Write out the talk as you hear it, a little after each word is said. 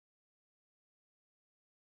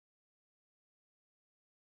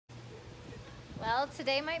Well,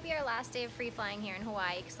 today might be our last day of free flying here in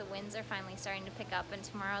Hawaii because the winds are finally starting to pick up and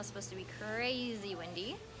tomorrow is supposed to be crazy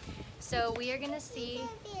windy. So we are gonna see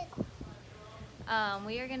how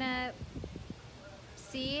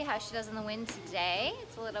she does in the wind today.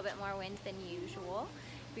 It's a little bit more wind than usual.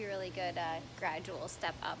 Be a really good gradual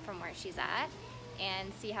step up from where she's at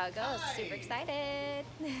and see how it goes. Super excited.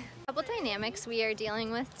 Couple dynamics we are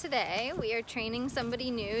dealing with today. We are training somebody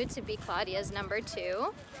new to be Claudia's number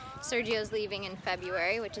 2. Sergio's leaving in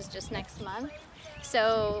February, which is just next month.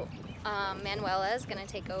 So Manuela is gonna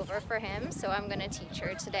take over for him, so I'm gonna teach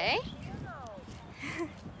her today.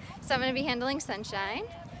 So I'm gonna be handling Sunshine.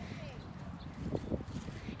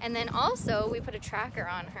 And then also we put a tracker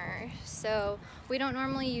on her. So we don't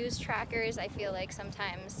normally use trackers. I feel like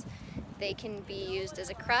sometimes they can be used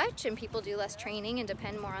as a crutch and people do less training and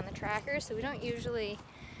depend more on the tracker. So we don't usually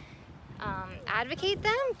advocate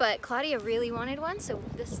them, but Claudia really wanted one. So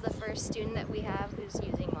this is the first student that we have who's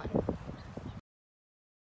using one.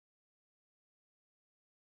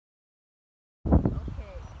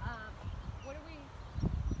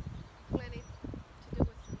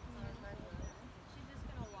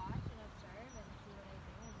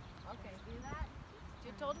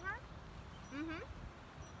 Told her? Mm-hmm.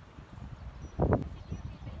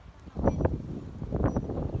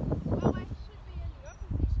 Well, I should be in your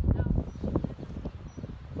position now.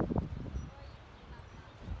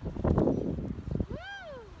 Woo!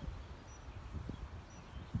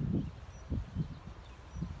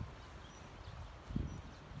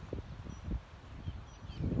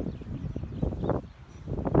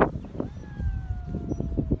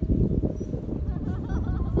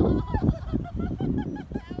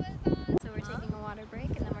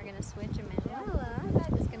 Break and then we're going to switch, and Manuela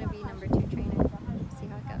is going to be number 2 trainer. See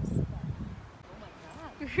how it goes. Oh my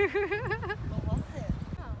god. What was it?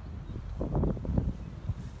 Oh.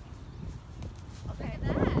 Okay. Look at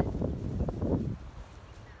that.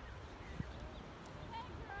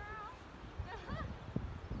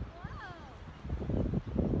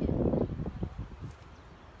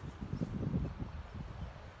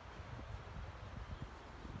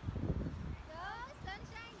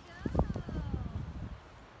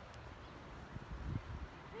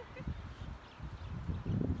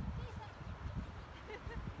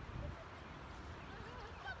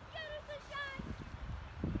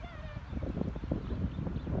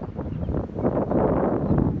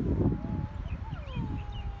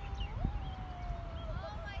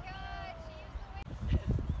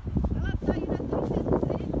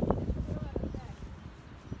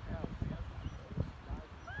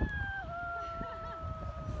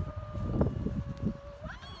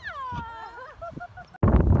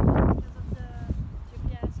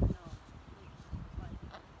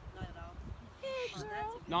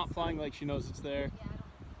 Not flying like she knows it's there.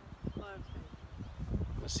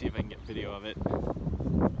 Let's see if I can get video of it.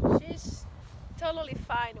 She's totally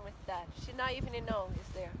fine with that. She's not even know it's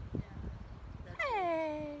there.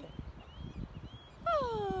 Hey!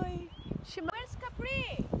 Hi! Where's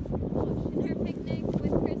Capri? Oh, in her picnic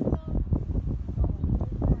with Crystal.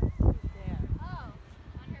 There. Oh,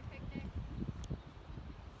 on her picnic.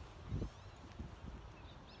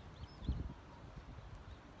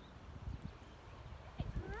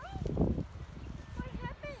 What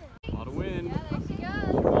happened? A lot of wind. Yeah, there she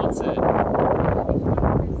goes. He wants it.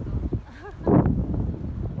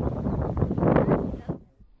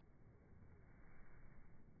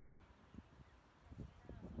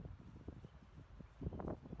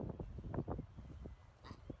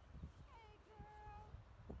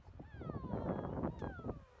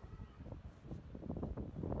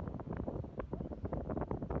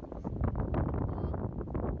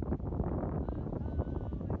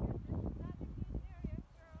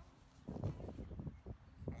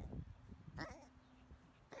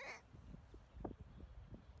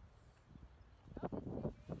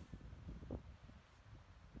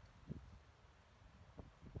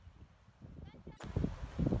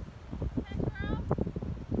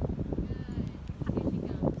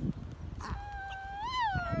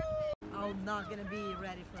 Not gonna be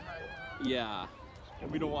ready for her. Yeah.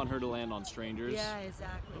 And we don't want her to land on strangers. Yeah,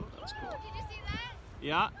 exactly. Oh, that's cool. Did you see that?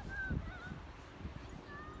 Yeah.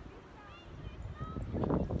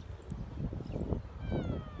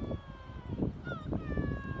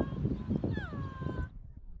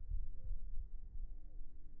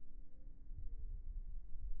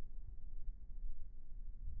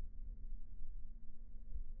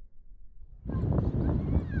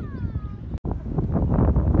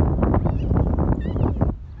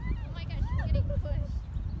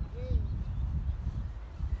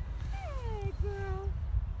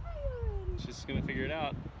 She's gonna figure it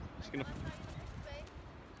out. She's gonna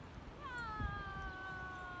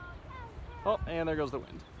Oh, and there goes the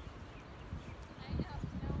wind.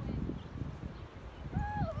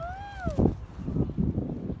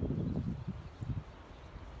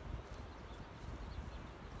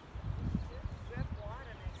 Grab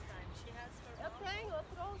water next time. She has her Eu tenho, eu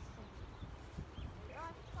trouxe.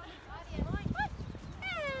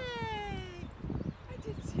 Hey! I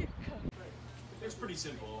didn't see it come. It was pretty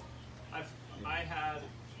simple.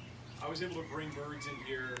 I was able to bring birds in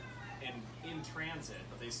here and in transit,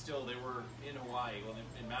 but they were in Hawaii, well,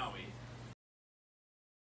 in Maui,